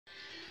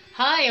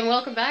Hi, and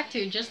welcome back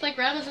to Just Like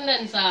Grandma's and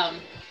Then Some.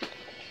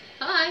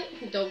 Hi.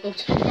 Don't go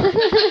too far.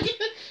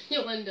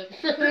 You'll end up.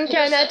 I'm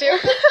trying not to.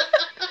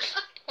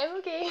 I'm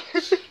okay.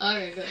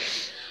 Okay,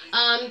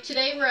 good.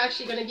 Today we're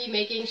actually going to be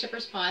making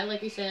shepherd's pie,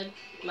 like we said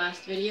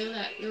last video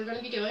that we were going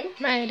to be doing.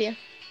 My idea.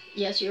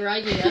 Yes, your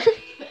idea.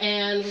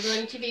 And we're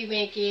going to be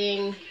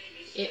making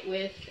it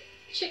with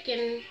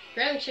chicken,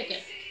 ground chicken,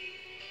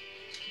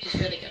 which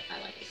is really good.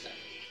 I like it so.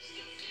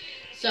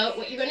 So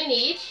what you're going to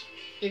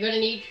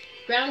need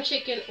ground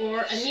chicken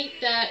or a meat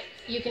that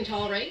you can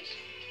tolerate.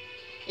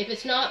 If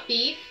it's not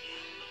beef,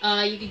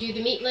 you could do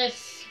the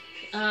meatless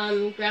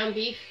ground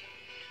beef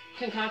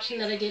concoction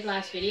that I did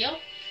last video.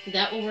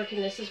 That will work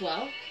in this as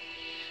well.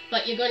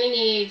 But you're going to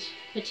need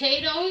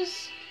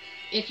potatoes.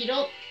 If you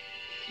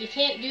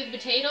can't do the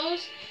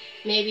potatoes,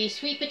 maybe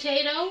sweet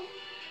potato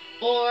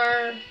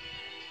or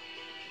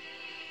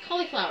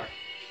cauliflower.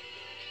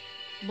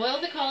 Boil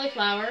the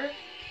cauliflower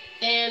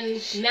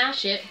and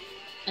mash it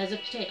as a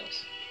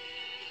potatoes.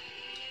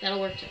 That'll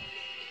work too.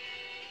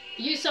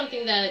 Use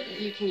something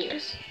that you can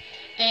use.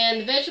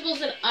 And the vegetables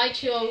that I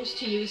chose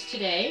to use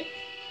today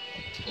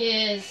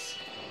is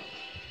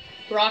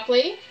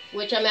broccoli,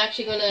 which I'm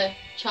actually going to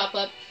chop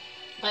up.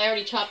 I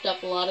already chopped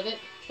up a lot of it,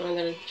 but I'm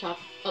going to chop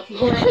up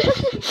more of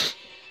it.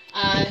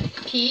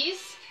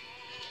 Peas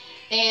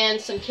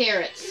and some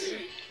carrots.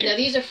 Now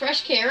these are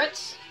fresh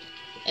carrots.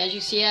 As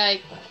you see,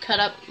 I cut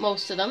up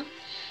most of them.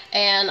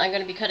 And I'm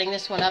going to be cutting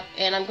this one up.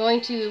 And I'm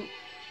going to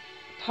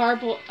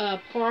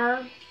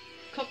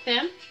cook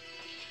them.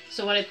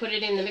 So when I put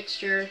it in the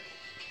mixture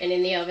and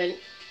in the oven,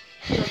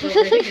 it'll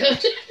go really good.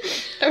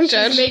 Don't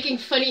judge. She's making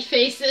funny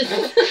faces.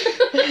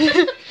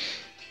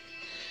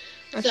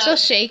 I'm so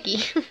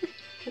shaky.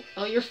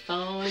 Oh, you're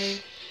fine.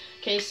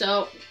 Okay,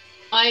 so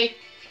I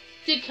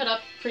did cut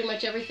up pretty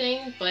much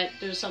everything, but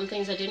there's some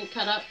things I didn't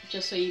cut up,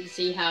 just so you can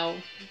see how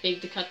big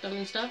to cut them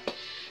and stuff.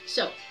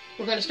 So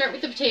we're going to start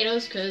with the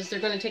potatoes, because they're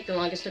going to take the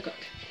longest to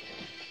cook.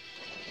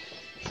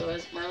 So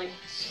as Marley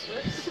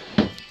slips.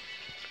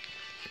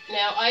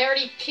 Now, I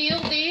already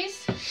peeled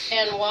these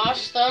and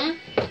washed them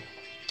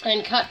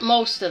and cut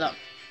most of them.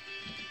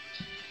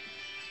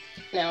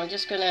 Now, I'm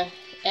just going to...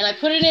 And I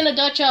put it in a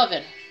Dutch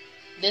oven.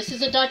 This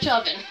is a Dutch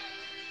oven.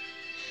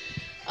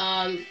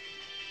 A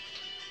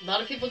lot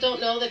of people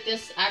don't know that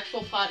this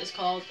actual pot is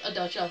called a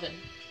Dutch oven.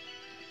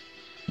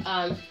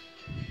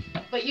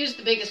 But use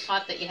the biggest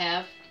pot that you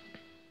have.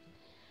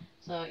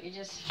 So you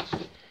just...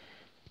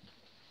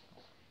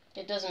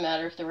 It doesn't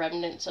matter if the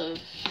remnants of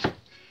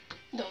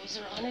those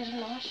are on it or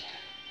not.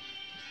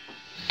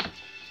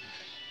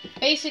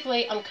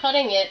 Basically, I'm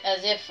cutting it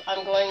as if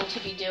I'm going to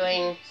be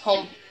doing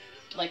home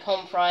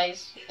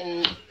fries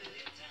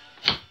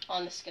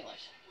on the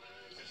skillet.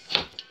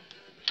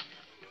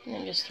 And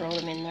then just throw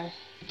them in there.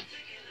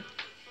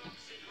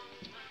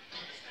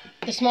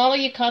 The smaller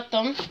you cut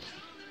them,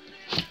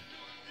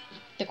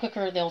 the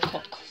quicker they'll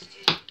cook.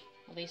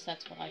 At least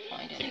that's what I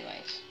find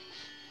anyways.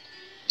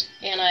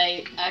 And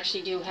I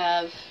actually do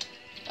have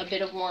a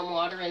bit of warm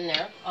water in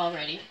there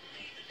already.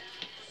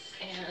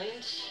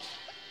 And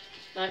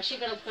I'm actually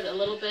going to put a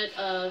little bit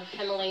of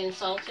Himalayan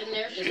salt in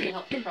there just to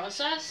help the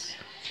process.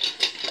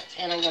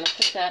 And I'm going to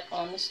put that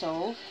on the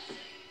stove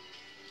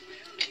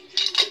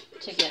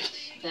to get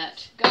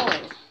that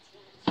going.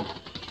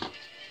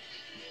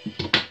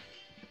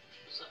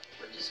 So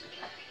we're just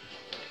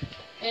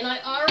gonna... And I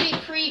already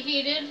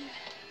preheated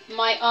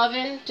my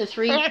oven to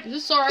 3...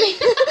 Sorry.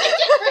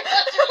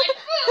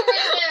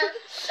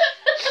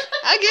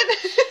 I get it.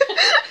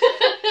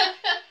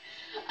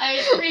 I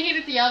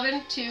preheated the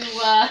oven to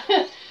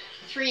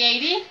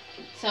 380,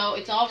 so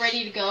it's all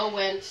ready to go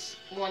once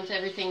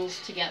everything's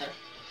together.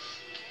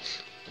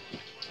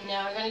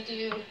 Now I'm going to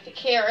do the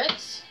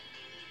carrots.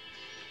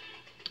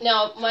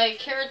 Now my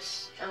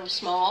carrots are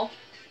small,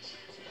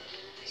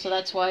 so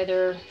that's why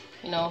they're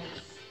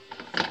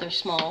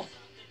small.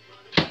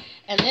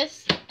 And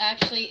this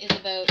actually is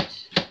about,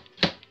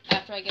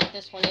 after I get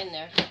this one in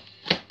there,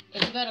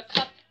 it's about a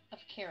cup of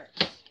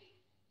carrots.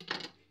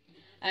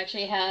 I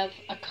actually have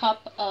a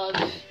cup of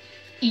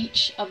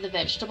each of the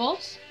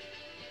vegetables.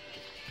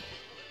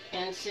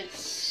 And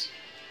since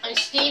I'm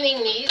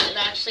steaming these, and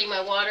actually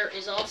my water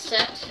is all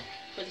set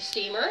for the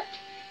steamer.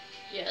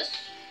 Yes.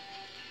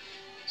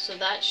 So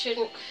that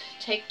shouldn't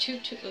take too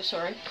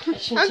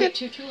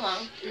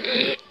long.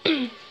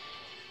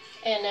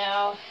 And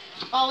now,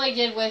 all I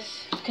did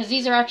because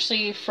these are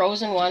actually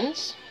frozen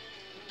ones,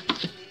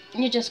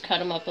 you just cut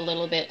them up a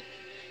little bit,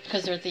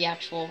 because they're the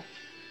actual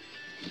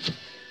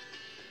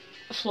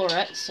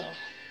florets, so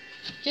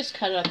just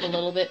cut it up a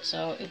little bit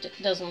so it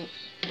doesn't,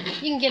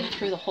 you can get it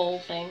through the whole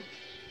thing.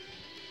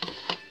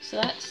 So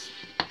that's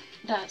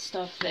that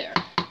stuff there,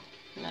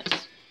 and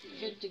that's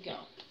good to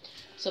go.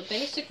 So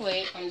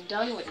basically, I'm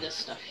done with this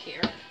stuff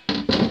here.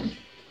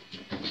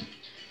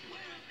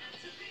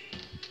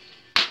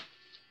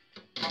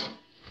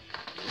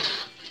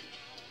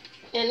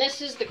 And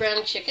this is the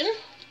ground chicken.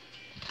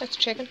 That's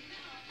chicken.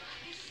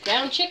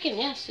 Ground chicken,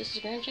 yes, this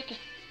is ground chicken.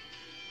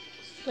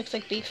 Looks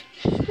like beef.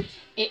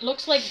 It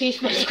looks like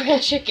beef, but it's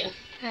ground chicken.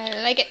 I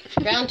I like it.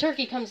 Ground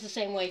turkey comes the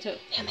same way too.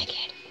 Oh my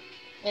god.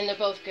 And they're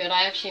both good.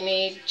 I actually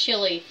made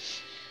chili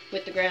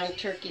with the ground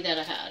turkey that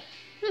I had.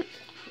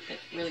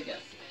 It's really good.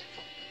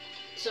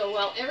 So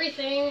while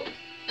everything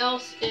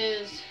else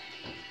is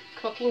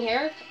cooking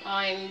here,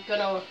 I'm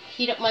gonna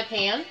heat up my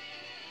pan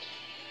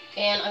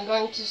and I'm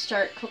going to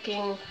start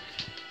cooking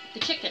the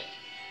chicken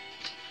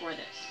for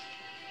this.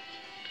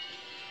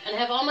 And I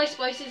have all my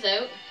spices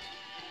out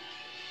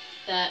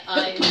that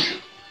I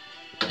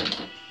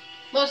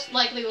most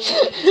likely will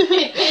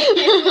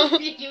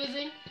be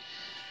using.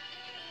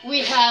 We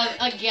have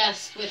a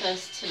guest with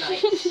us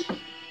tonight.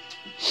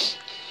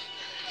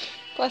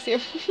 Bless you.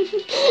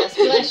 Yes,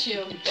 bless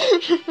you.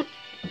 And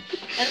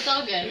it's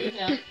all good.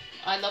 Yeah,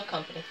 I love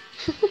company.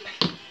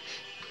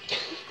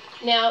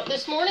 Now,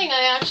 this morning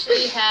I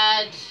actually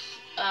had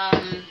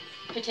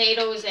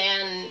potatoes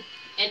and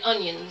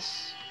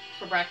onions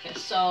for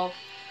breakfast. So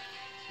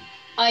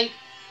I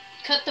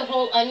cut the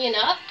whole onion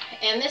up,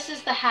 and this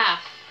is the half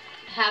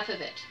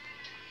of it.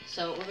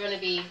 So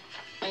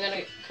I'm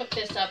gonna cook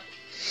this up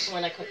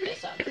when I cook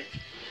this up.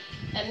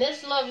 And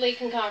this lovely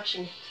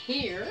concoction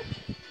here,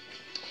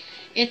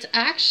 it's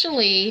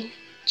actually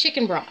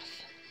chicken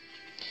broth.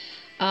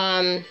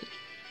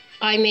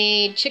 I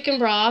made chicken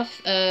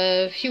broth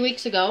a few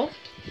weeks ago,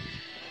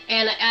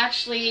 and I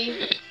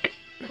actually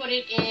put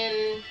it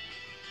in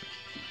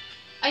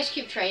ice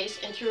cube trays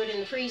and threw it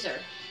in the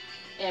freezer.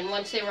 And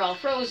once they were all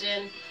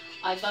frozen,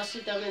 I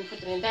busted them and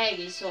put them in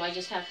baggies, so I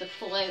just have to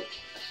pull out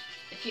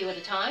a few at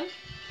a time.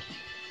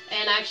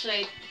 And actually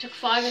I took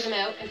 5 of them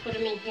out and put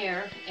them in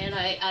here, and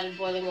I added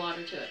boiling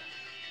water to it.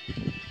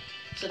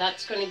 So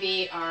that's going to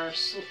be our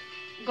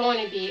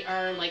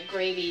like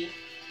gravy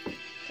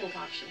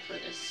concoction for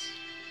this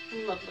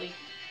lovely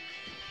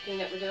thing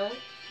that we're doing.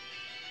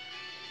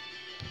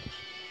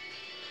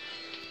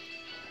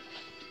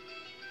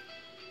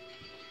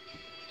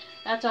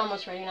 That's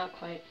almost ready, not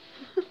quite.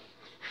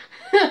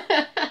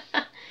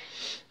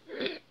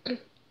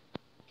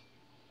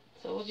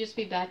 So we'll just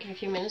be back in a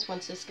few minutes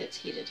once this gets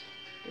heated.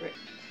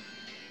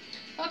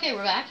 Okay,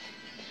 we're back.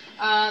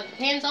 The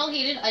pan's all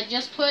heated. I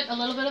just put a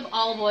little bit of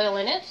olive oil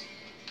in it.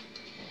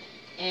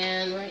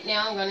 And right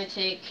now I'm going to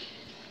take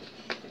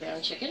the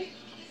ground chicken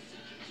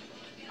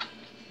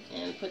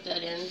and put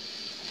that in,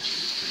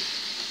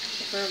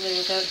 preferably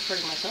without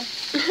hurting myself.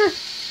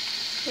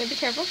 Yeah, be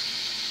careful.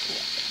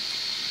 Yeah.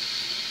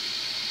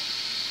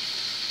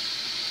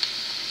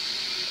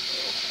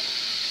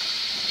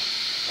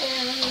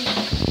 And I'm gonna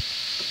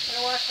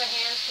wash my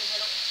hands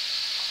because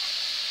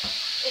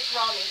it's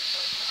raw meat. So.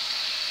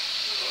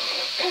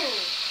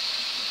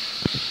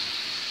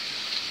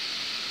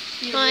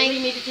 You really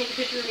need to take a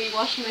picture of me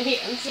washing my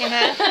hands.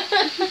 Yeah.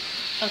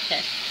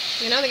 Okay.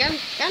 You know, they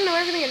gotta know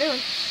everything you're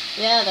doing.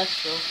 Yeah, that's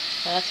true.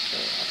 That's true.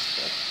 That's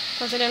true.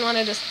 Plus, I didn't want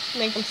to just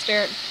make them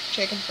stare at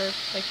chicken for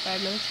like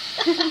 5 minutes.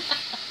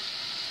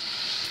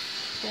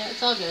 Yeah,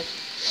 it's all good.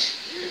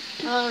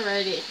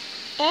 Alrighty.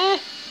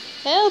 Help!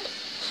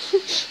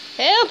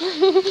 Help!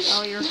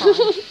 Oh, you're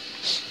fine.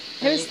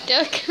 I'm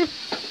stuck.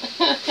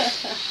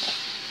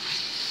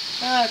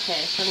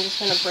 Okay, so I'm just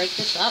going to break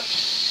this up.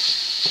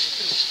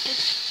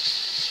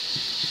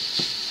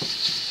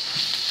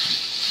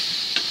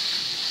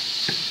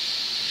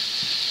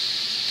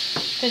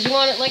 Because you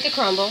want it like a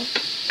crumble,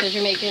 because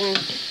you're making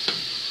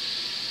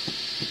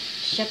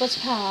shepherd's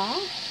pie.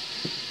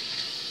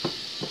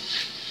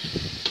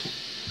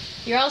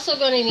 You're also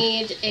going to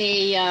need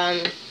a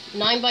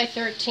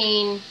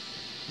 9x13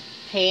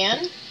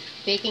 pan,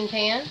 baking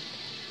pan,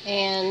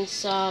 and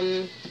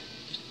some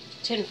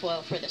tin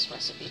foil for this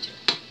recipe too.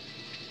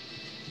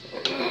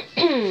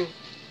 Okay.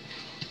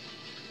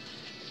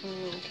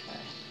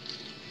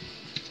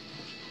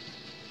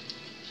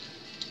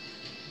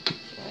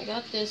 I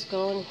got this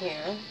going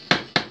here.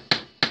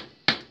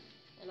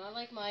 And I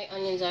like my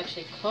onions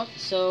actually cooked,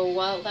 so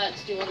while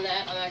that's doing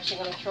that, I'm actually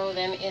going to throw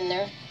them in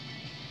there.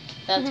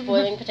 That's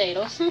boiling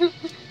potatoes.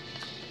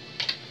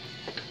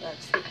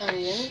 That's the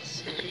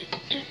onions.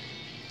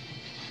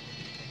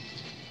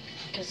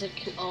 Because it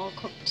can all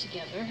cook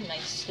together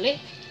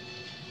nicely.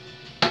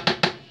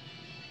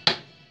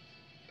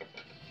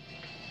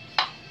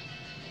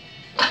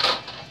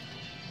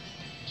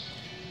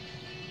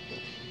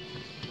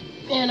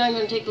 And I'm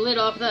going to take the lid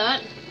off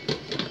that.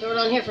 Throw it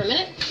on here for a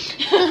minute.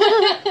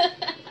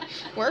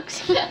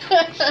 Works.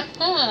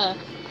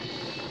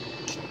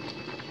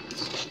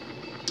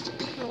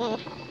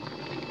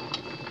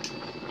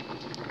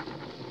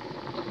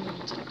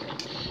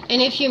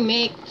 And if you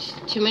make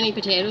too many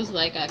potatoes,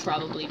 like I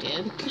probably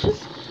did,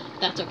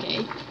 that's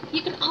okay.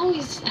 You can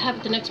always have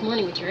it the next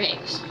morning with your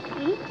eggs.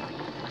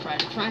 Fry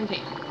it in a frying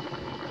pan.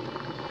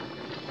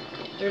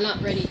 They're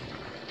not ready.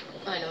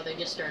 I know, they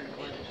just started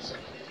boiling, so.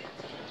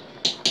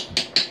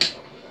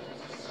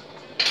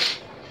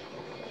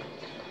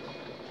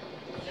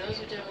 Those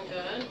are doing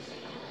good.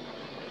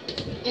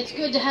 It's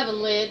good to have a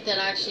lid that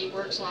actually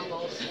works on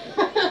both.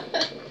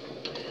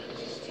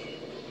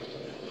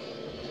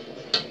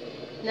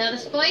 Now the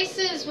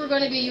spices we're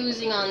going to be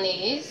using on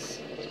these,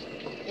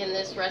 in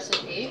this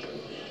recipe,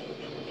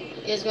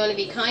 is going to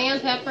be cayenne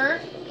pepper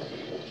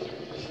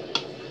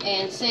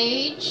and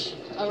sage,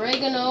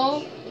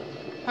 oregano,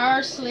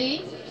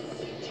 parsley.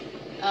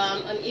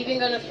 I'm even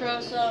going to throw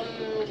some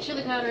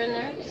chili powder in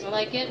there because I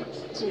like it.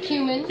 Some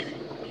cumin.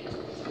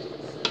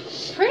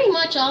 Pretty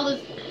much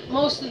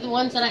most of the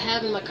ones that I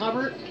have in my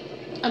cupboard,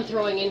 I'm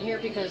throwing in here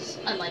because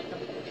I like them.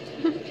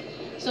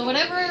 So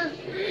whatever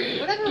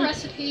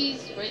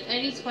recipes,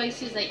 any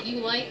spices that you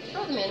like,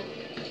 throw them in.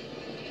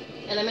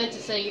 And I meant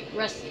to say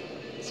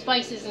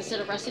spices instead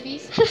of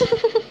recipes.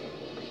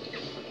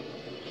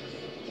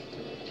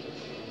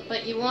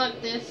 But you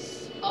want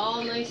this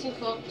all nice and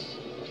cooked.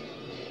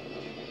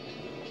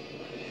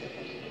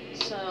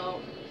 So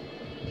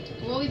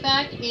we'll be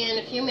back in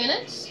a few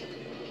minutes.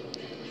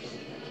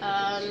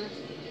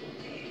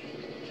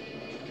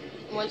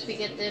 Once we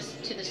get this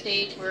to the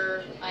stage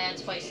where I add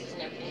spices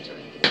and everything to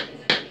it.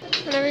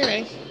 Whenever you're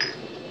ready.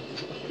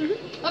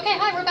 Okay,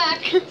 hi, we're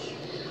back.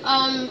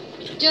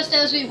 Just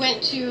as we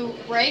went to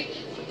break,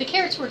 the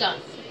carrots were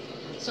done.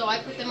 So I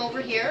put them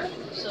over here,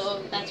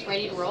 so that's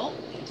ready to roll.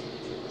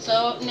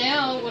 So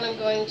now what I'm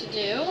going to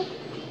do,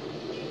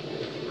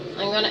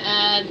 I'm going to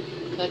add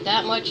about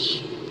that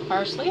much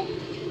parsley.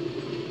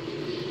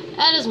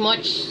 Add as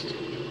much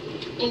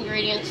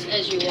ingredients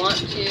as you want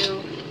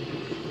to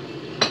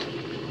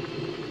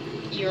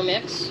your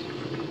mix.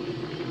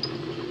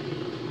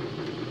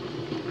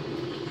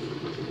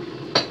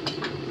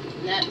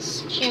 And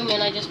that's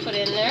cumin I just put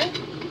in there.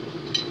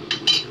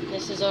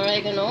 This is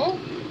oregano.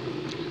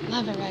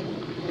 Love oregano.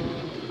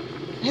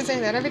 I say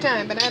that every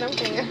time, but I don't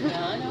care.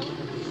 Yeah, I know.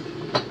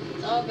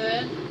 It's all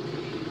good.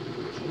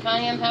 Some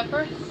cayenne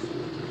pepper.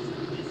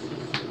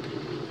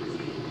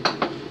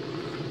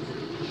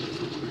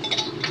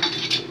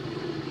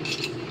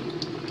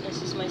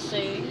 This is my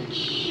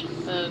sage.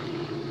 A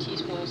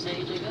teaspoon of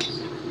sage, I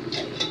guess.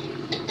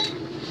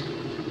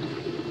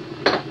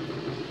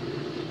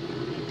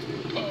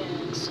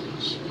 And some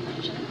chili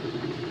powder.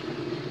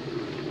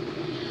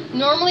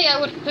 Normally I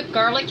would put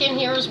garlic in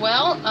here as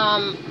well.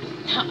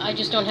 I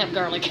just don't have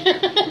garlic.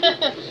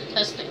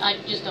 I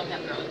just don't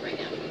have garlic right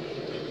now.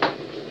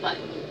 But,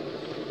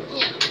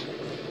 yeah.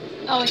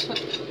 Always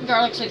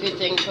garlic's a good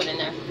thing to put in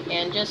there.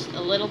 And just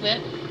a little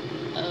bit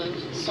of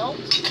salt.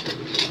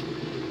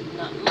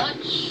 Not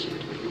much.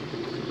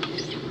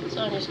 So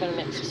I'm just going to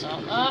mix this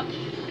all up.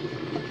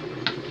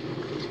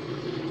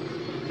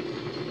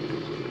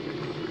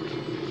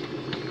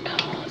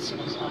 Oh, it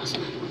smells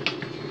awesome.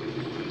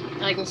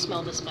 I can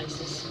smell the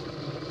spices.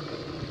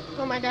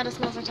 Oh my god, it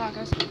smells like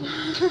tacos.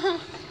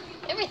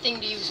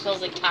 Everything to you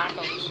smells like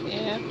tacos.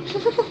 Yeah.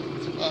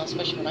 Well,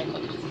 especially when I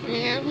cook.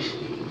 Yeah.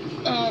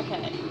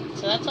 Okay,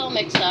 so that's all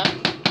mixed up.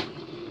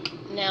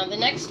 Now the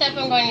next step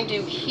I'm going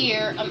to do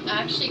here, I'm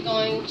actually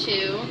going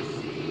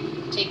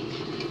to take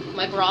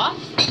my broth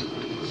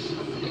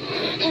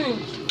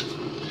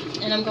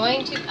and I'm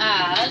going to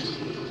add,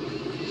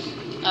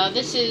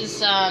 this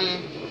is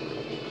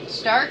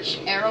starch,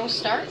 arrow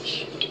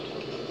starch,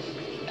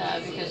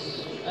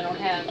 because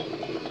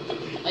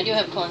I do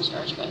have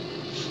cornstarch, but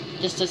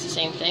this does the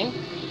same thing.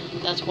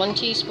 That's 1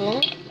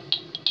 teaspoon.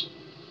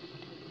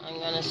 I'm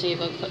going to see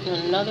about putting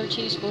another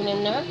teaspoon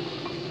in there.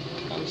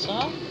 Comes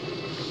off.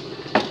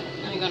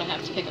 I'm going to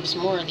have to pick up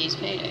some more of these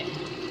payday.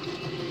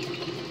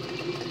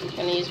 I'm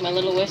going to use my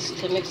little whisk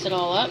to mix it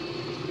all up.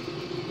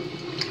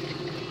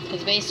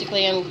 Because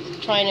basically I'm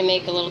trying to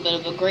make a little bit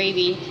of a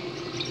gravy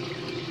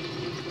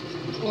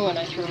when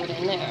I throw it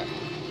in there.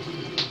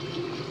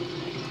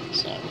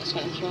 So I'm just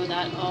going to throw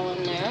that all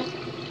in there.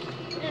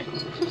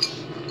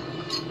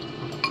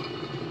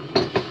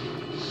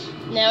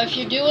 Now if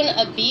you're doing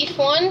a beef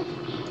one,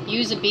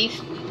 use a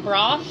beef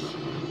broth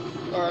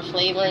or a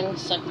flavoring,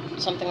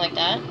 something like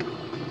that.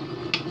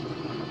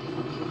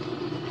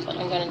 But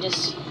I'm going to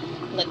just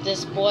let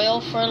this boil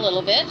for a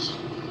little bit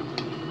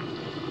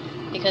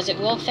because it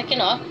will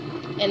thicken up,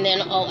 and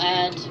then I'll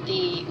add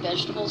the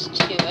vegetables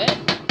to it.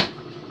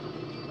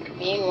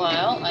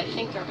 Meanwhile, I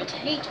think our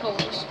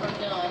potatoes are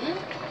done.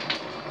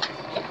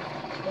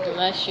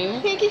 Bless you.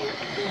 Thank you.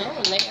 No,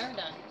 and they are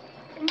done.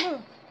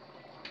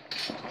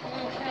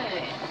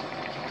 Okay.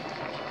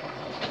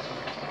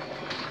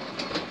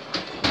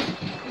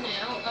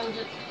 Now, I'm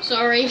just...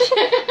 Sorry.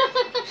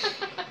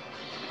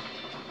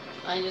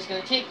 I'm just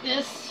going to take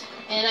this,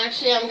 and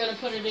actually I'm going to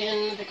put it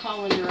in the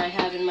colander I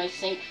have in my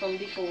sink from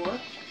before.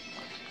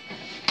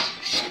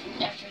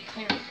 After I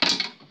clear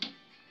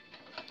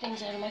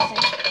things out of my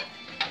sink.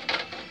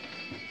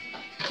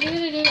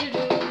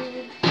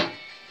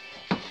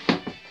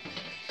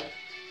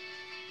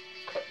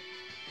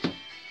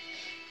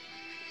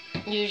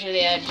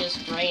 Usually I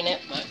just drain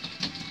it, but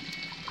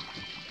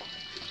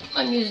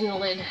I'm using the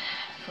lid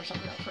for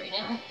something else right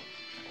now.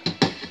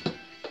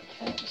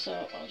 Okay,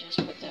 so I'll just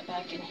put that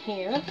back in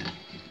here.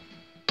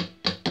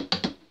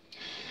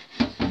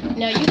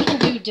 Now you can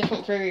do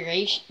different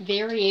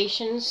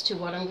variations to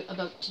what I'm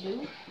about to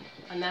do.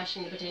 I'm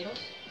mashing the potatoes.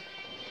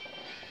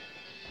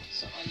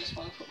 So I just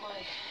want to put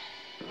my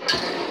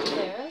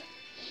there.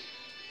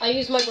 I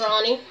use my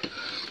brownie.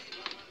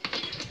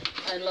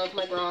 I love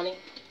my brownie.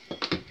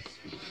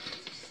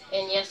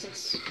 yes,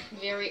 it's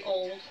very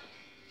old.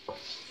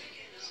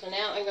 So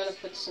now I'm going to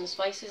put some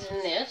spices in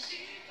this.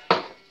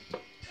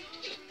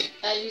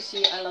 As you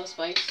see, I love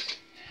spice.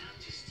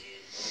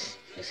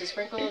 Just a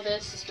sprinkle of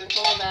this, a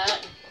sprinkle of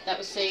that. That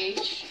was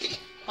sage,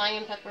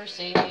 cayenne pepper,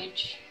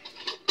 sage,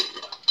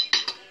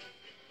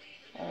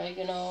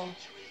 oregano.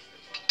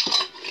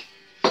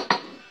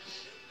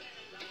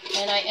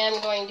 And I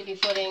am going to be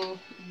putting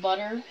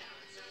butter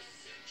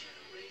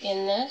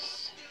in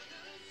this.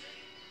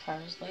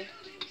 Parsley.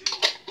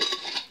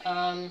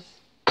 I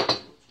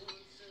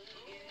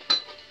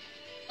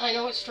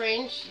know it's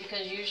strange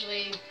because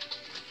usually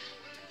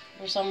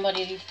for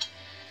somebody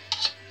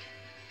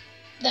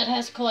that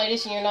has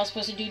colitis and you're not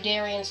supposed to do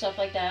dairy and stuff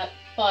like that,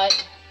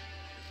 but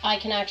I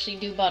can actually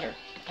do butter.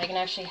 I can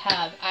actually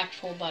have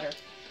actual butter.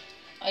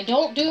 I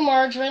don't do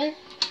margarine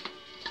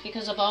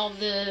because of all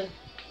the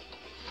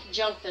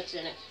junk that's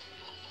in it.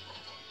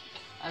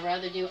 I'd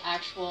rather do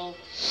actual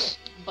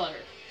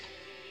butter.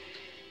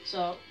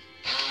 So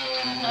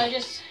I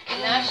just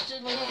mashed the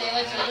little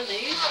daylights out of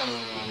these.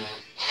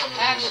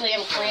 Actually,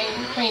 I'm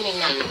creaming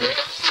them.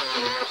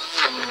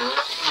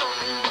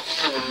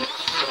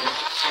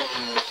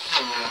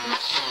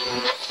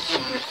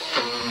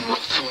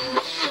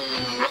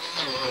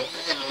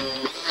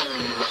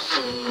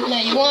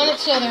 Now you want it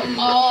so they're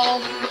all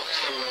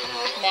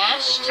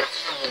mashed.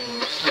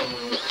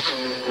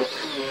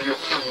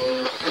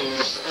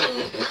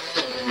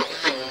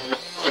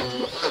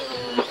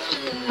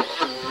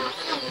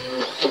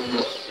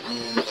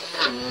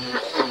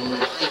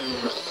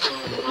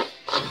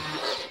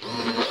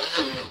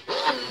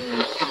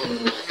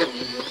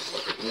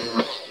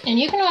 And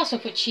you can also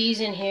put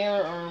cheese in here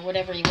or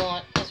whatever you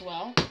want as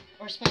well,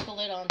 or sprinkle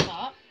it on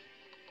top.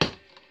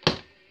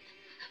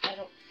 I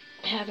don't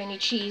have any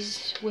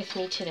cheese with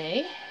me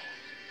today.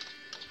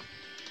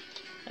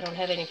 I don't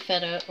have any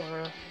feta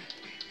or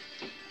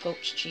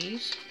goat's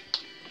cheese,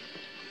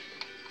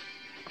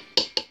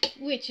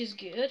 which is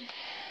good.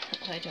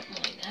 I don't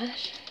mind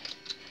that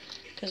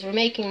because we're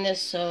making this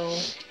so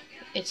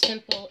it's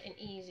simple and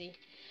easy.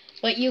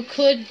 But you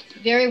could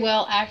very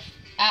well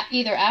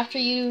either after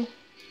you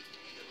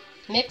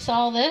mix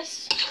all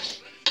this,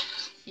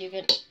 you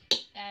can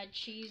add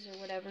cheese or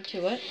whatever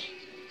to it.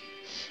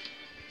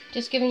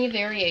 Just giving you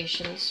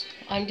variations.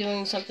 I'm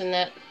doing something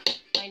that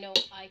I know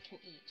I can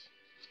eat.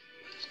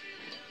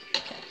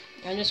 Okay.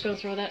 I'm just going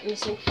to throw that in the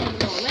sink for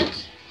the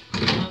moment.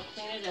 I'll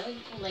clean it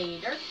up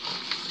later.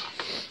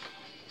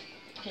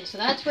 Okay, so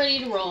that's ready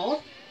to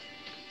roll.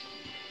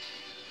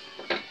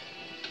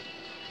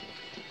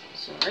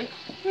 Sorry.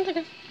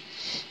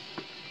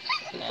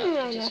 Now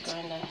I'm just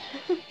going to...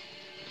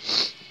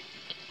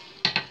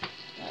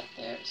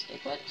 There, stay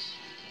put.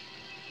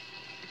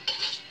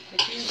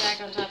 Put you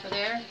back on top of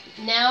there.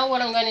 Now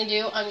what I'm going to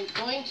do, I'm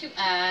going to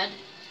add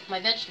my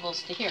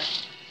vegetables to here.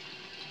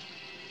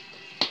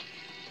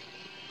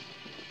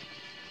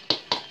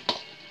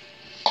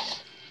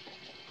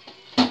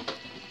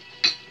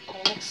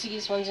 I'll mix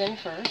these ones in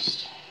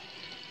first,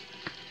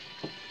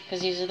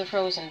 because these are the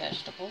frozen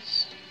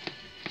vegetables.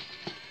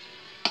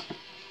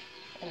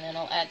 And then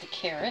I'll add the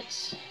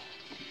carrots.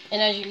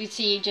 And as you can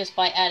see, just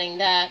by adding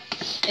that,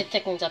 it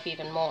thickens up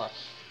even more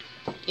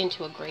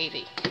into a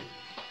gravy.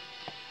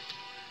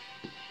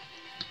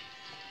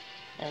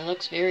 And it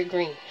looks very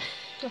green.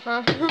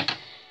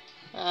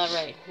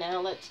 Alright,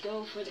 now let's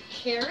go for the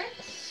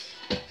carrots.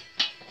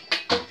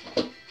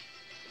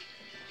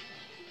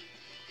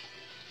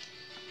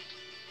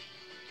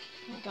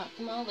 I got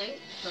them all out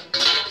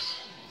first.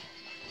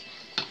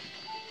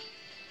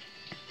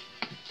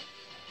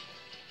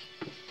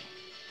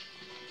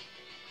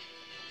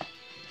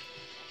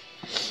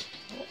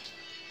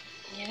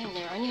 Get in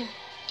there, onion.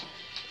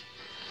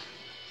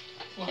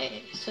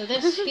 Okay, so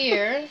this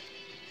here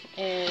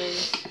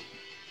is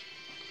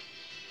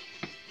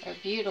a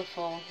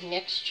beautiful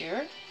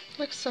mixture.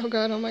 Looks so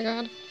good, oh my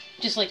god.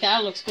 Just like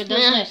that, looks good,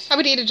 doesn't it? I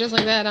would eat it just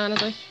like that,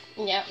 honestly.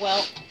 Yeah,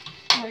 well,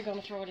 we're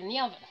going to throw it in the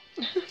oven.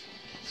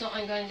 So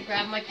I'm going to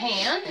grab my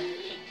pan.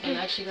 I'm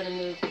actually going to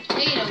move the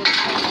potatoes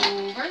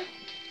over.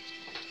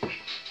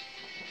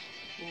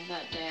 Move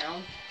that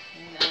down.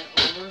 Move that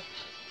over.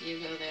 You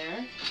go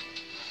there.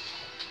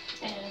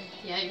 And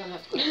yeah, you're going to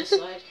have to go this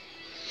side.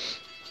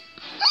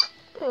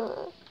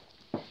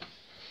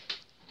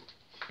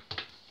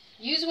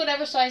 Use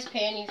whatever size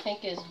pan you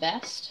think is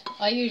best.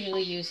 I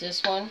usually use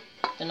this one,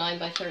 the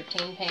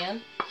 9x13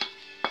 pan.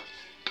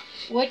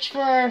 Which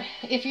for,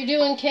 if you're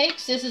doing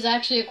cakes, this is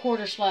actually a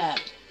quarter slab.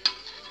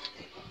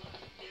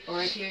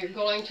 Or if you're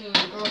going to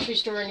the grocery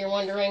store and you're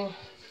wondering,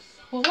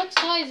 well, what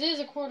size is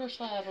a quarter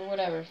slab or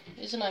whatever?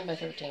 It's a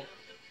 9x13.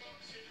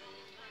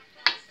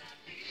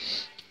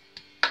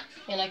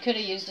 And I could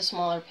have used a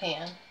smaller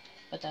pan,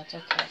 but that's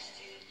okay.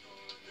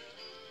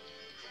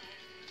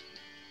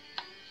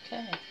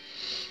 Okay.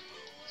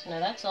 So now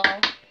that's all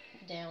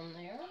down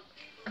there.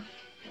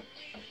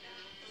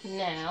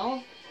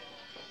 Now,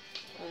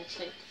 I'm going to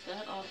take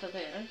that off of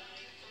there.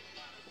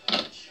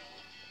 And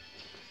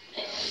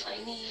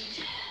I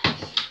need,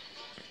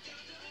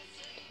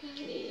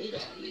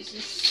 I'll use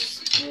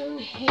this in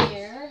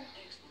here,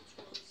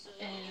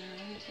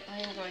 and I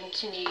am going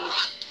to need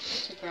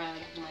to grab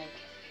my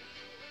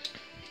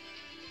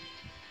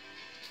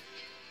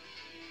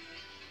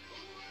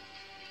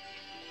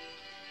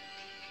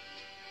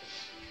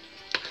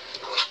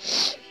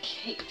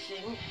cake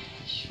thing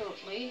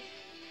shortly,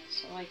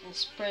 so I can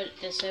spread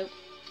this out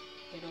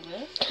a little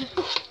bit.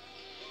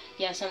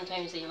 Yeah,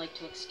 sometimes they like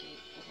to escape.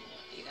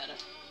 You gotta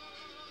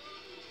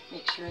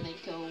make sure they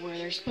go where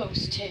they're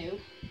supposed to.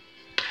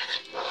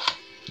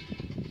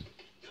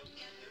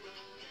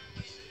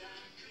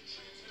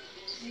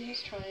 So I'm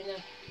just trying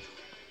to...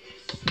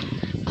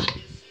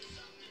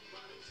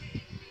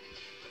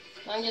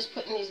 I'm just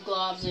putting these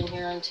globs in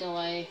here until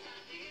I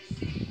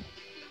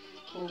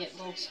can get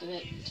most of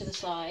it to the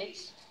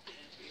sides.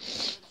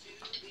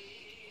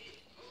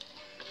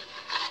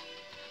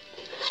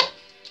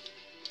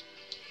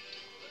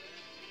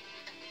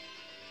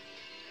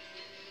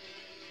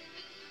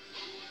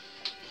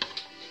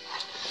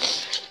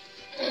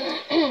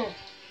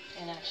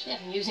 And actually,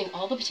 I'm using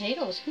all the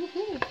potatoes.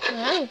 Woohoo!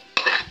 Wow.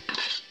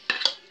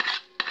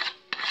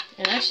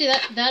 And actually,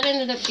 that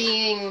ended up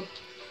being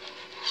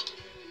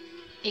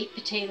 8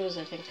 potatoes,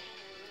 I think.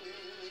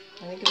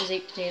 I think it was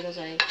 8 potatoes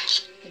I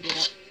did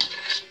up.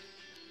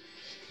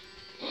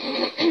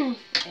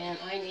 And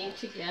I need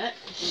to get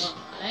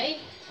my...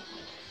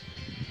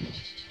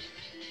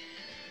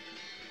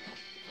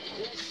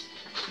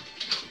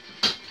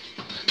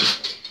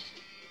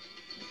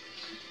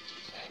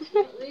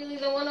 Not really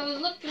the one I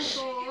was looking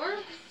for.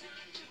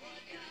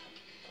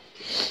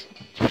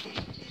 Not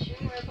too sure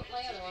where I put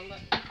my other one,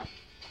 but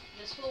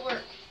this will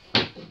work.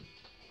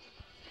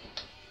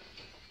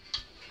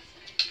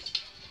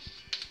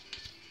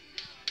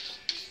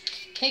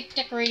 Cake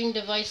decorating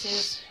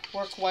devices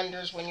work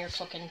wonders when you're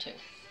cooking too.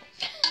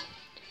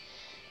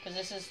 Because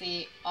this is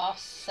the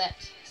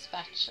offset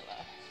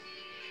spatula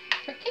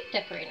for cake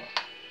decorating.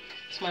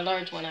 It's my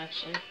large one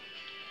actually.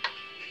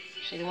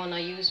 Actually the one I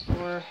use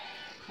for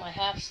my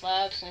half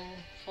slabs and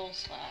full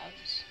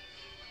slabs.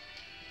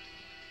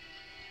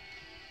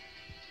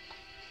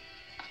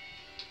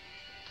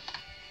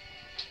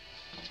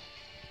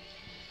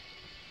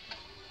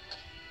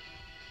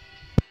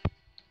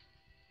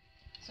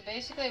 So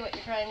basically what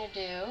you're trying to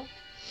do,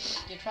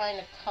 you're trying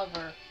to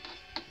cover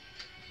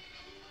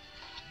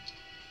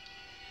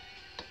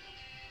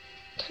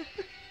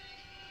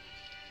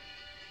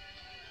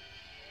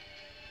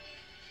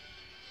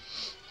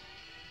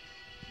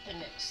the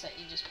mix that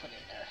you just put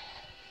in there.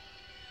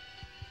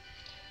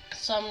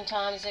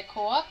 Sometimes it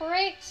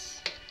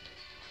cooperates,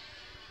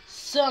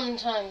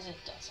 sometimes it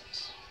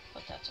doesn't,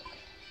 but that's okay.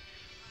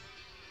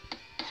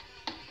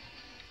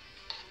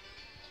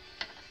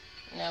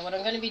 Now what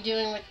I'm going to be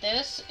doing with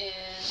this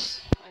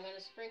is I'm going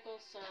to sprinkle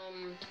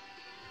some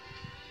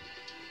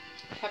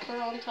pepper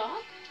on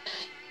top.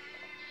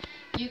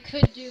 You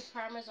could do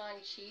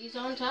Parmesan cheese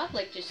on top,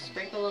 like just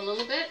sprinkle a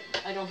little bit.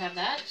 I don't have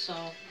that,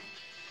 so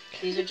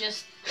these are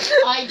just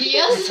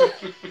ideas.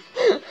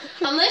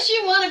 Unless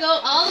you want to go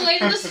all the way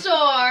to the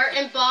store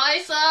and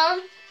buy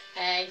some,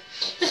 hey,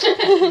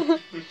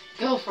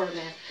 go for it,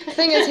 man. The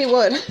thing is, he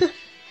would.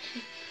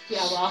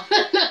 Yeah, well,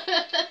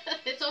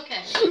 it's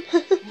okay.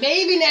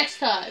 Maybe next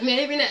time.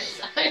 Maybe next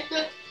time.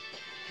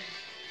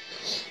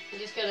 I'm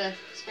just gonna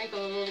sprinkle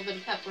a little bit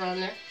of pepper on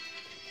there.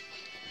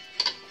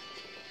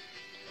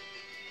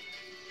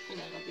 And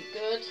that'll be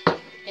good.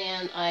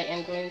 And I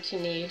am going to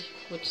need,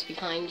 which is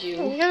behind you.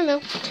 You gotta know.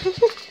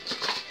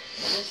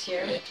 This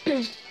here.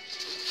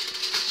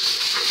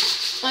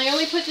 I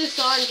only put this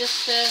on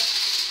just to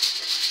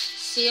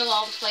seal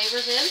all the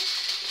flavors in.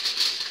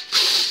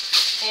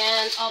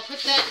 And I'll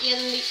put that in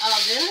the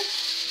oven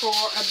for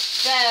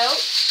about,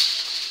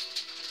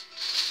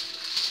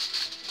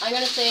 I'm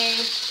going to say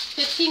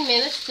 15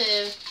 minutes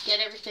to get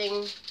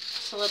everything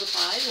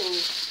solidified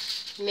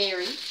and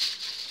married.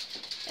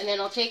 And then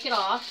I'll take it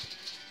off,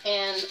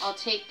 and I'll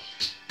take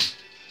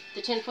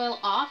the tinfoil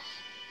off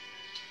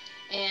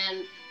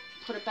and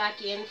put it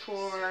back in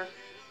for,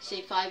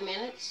 say, 5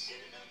 minutes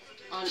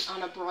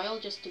on a broil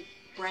just to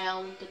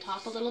brown the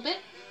top a little bit.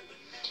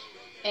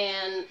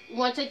 And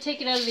once I take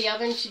it out of the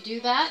oven to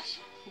do that,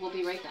 we'll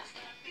be right back.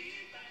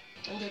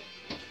 I'm good.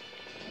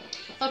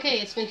 Okay,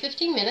 it's been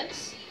 15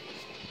 minutes.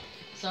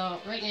 So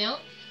right now,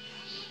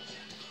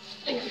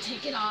 I'm going to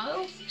take it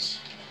out.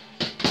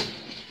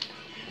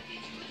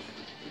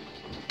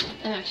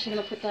 I'm actually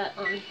going to put that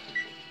on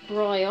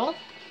broil.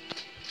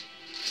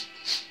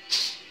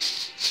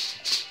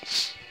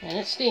 And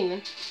it's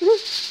steaming.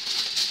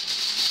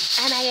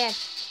 And I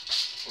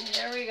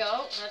There we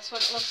go. That's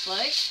what it looks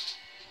like.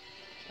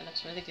 That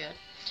looks really good.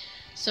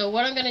 So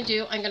what I'm going to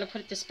do, I'm going to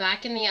put this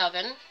back in the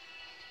oven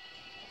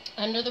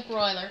under the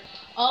broiler.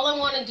 All I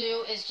want to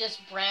do is just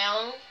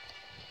brown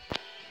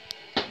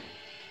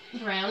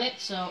it,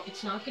 so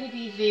it's not going to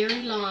be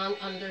very long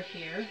under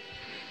here.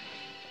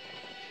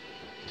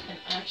 I'm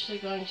actually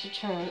going to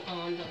turn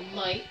on the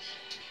light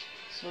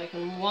so I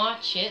can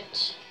watch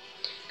it,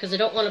 because I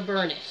don't want to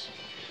burn it.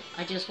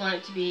 I just want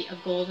it to be a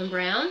golden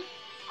brown.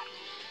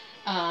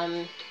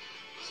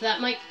 So that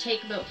might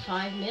take about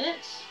 5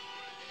 minutes,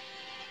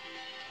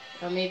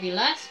 or maybe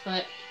less,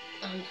 but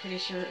I'm pretty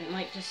sure it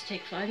might just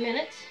take 5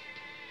 minutes.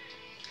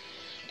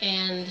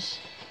 And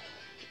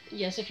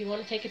yes, if you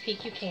want to take a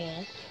peek, you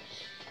can.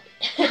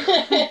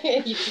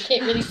 You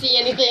can't really see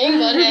anything,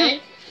 but hey,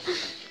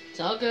 it's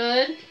all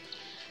good.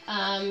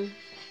 But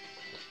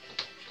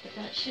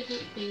that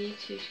shouldn't be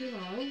too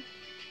long.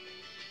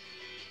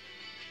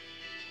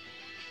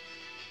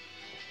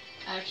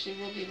 Actually,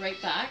 we'll be right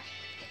back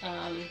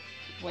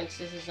once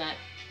this is that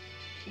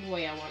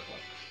way I want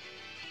it.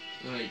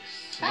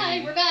 Nice.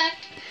 Hi, we're back.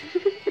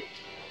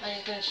 I'm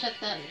just gonna shut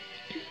that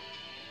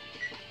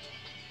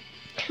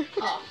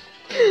off.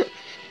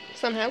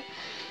 Somehow.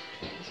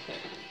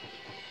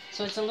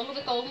 So it's a little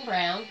bit golden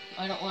brown.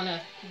 I don't want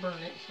to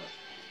burn it. So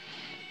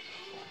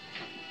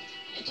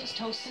I just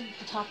toasted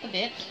the top a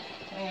bit.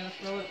 I'm gonna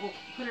throw it. We'll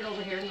put it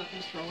over here. I'm not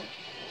gonna throw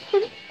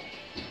it.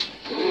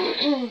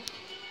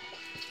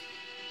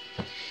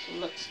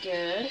 Looks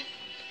good.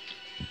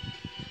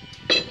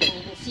 And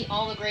you can see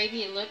all the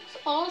gravy. It looks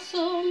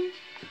awesome.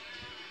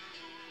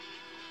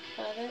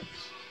 Love it.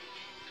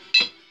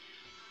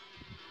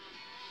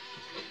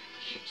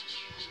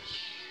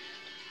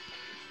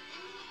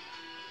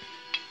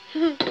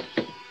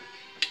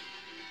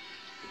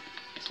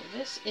 So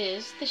this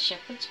is the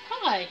shepherd's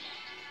pie.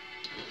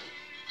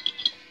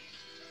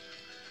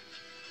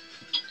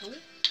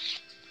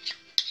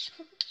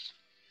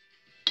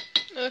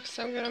 It looks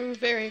so good. I'm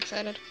very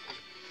excited.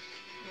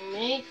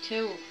 Me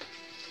too.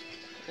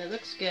 It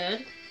looks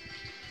good.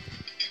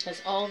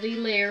 Has all the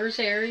layers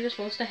there you're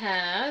supposed to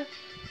have.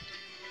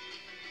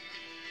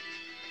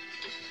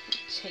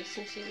 Taste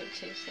and see what it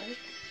tastes like.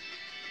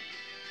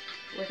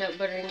 Without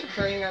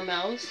burning our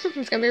mouths.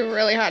 It's gonna be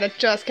really hot. It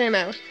just came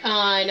out.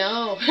 I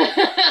know.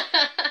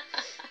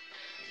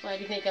 Why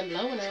do you think I'm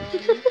blowing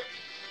on?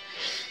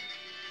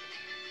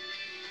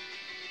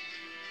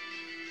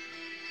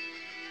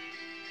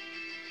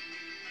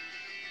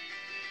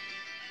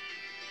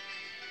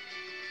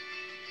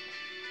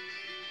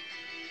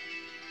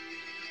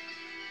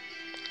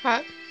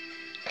 Hot.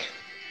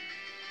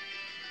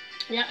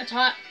 Yeah, it's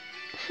hot.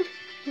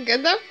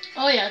 Good though?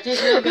 Oh yeah, it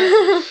tastes real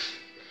good.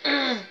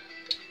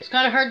 It's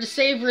kind of hard to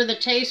savor the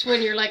taste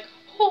when you're like,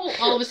 oh,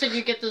 all of a sudden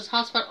you get this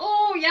hot spot.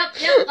 Oh, yep,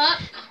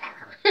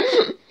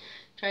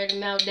 Try to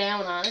melt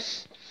down on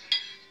it.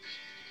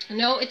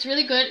 No, it's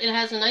really good. It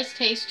has a nice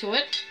taste to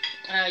it.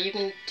 You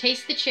can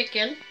taste the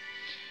chicken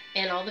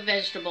and all the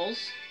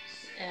vegetables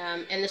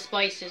and the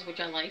spices, which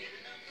I like.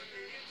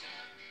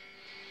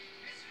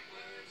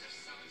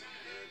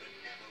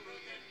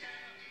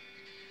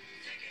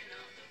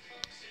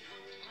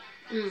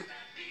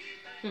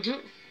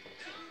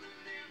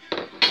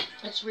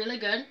 It's really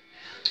good.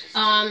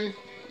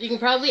 You can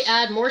probably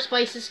add more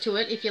spices to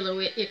it if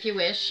you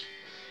wish,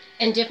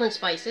 and different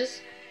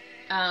spices.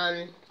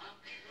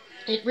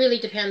 It really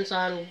depends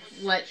on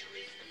what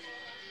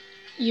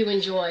you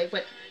enjoy,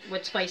 what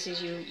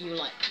spices you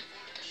like.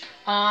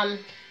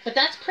 But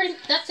that's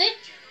it.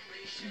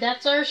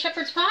 That's our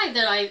shepherd's pie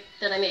that I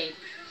made.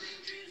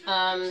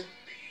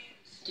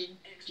 Do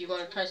you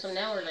want to try some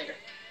now or later?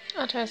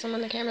 I'll try some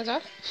when the camera's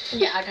off.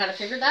 Yeah, I kind of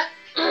figured that.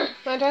 Want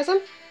to try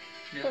some?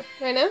 Yeah.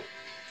 Right now?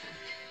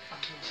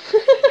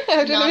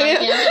 Not on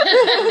camera.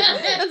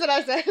 That's what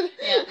I said.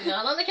 Yeah,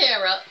 not on the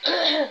camera.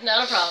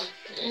 Not a problem.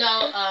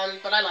 No,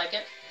 but I like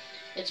it.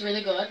 It's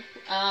really good.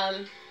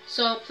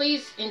 So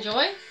please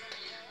enjoy.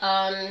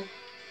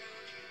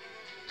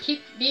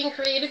 Keep being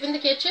creative in the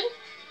kitchen.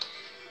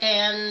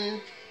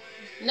 And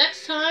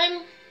next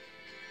time,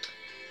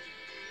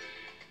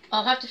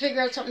 I'll have to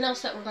figure out something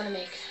else that we're going to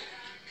make.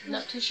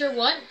 Not too sure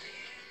what.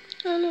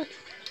 Oh no.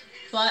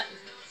 But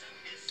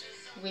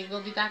we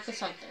will be back with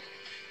something.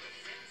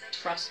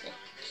 Trust me.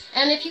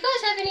 And if you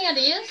guys have any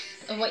ideas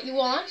of what you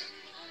want,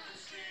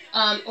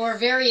 or a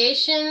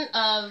variation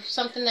of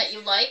something that you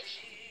like,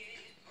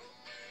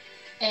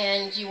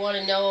 and you want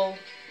to know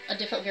a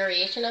different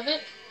variation of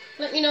it,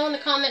 let me know in the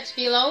comments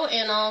below,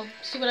 and I'll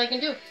see what I can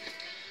do.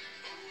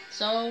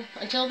 So,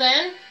 until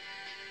then,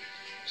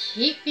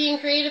 keep being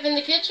creative in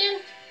the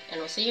kitchen, and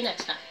we'll see you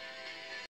next time.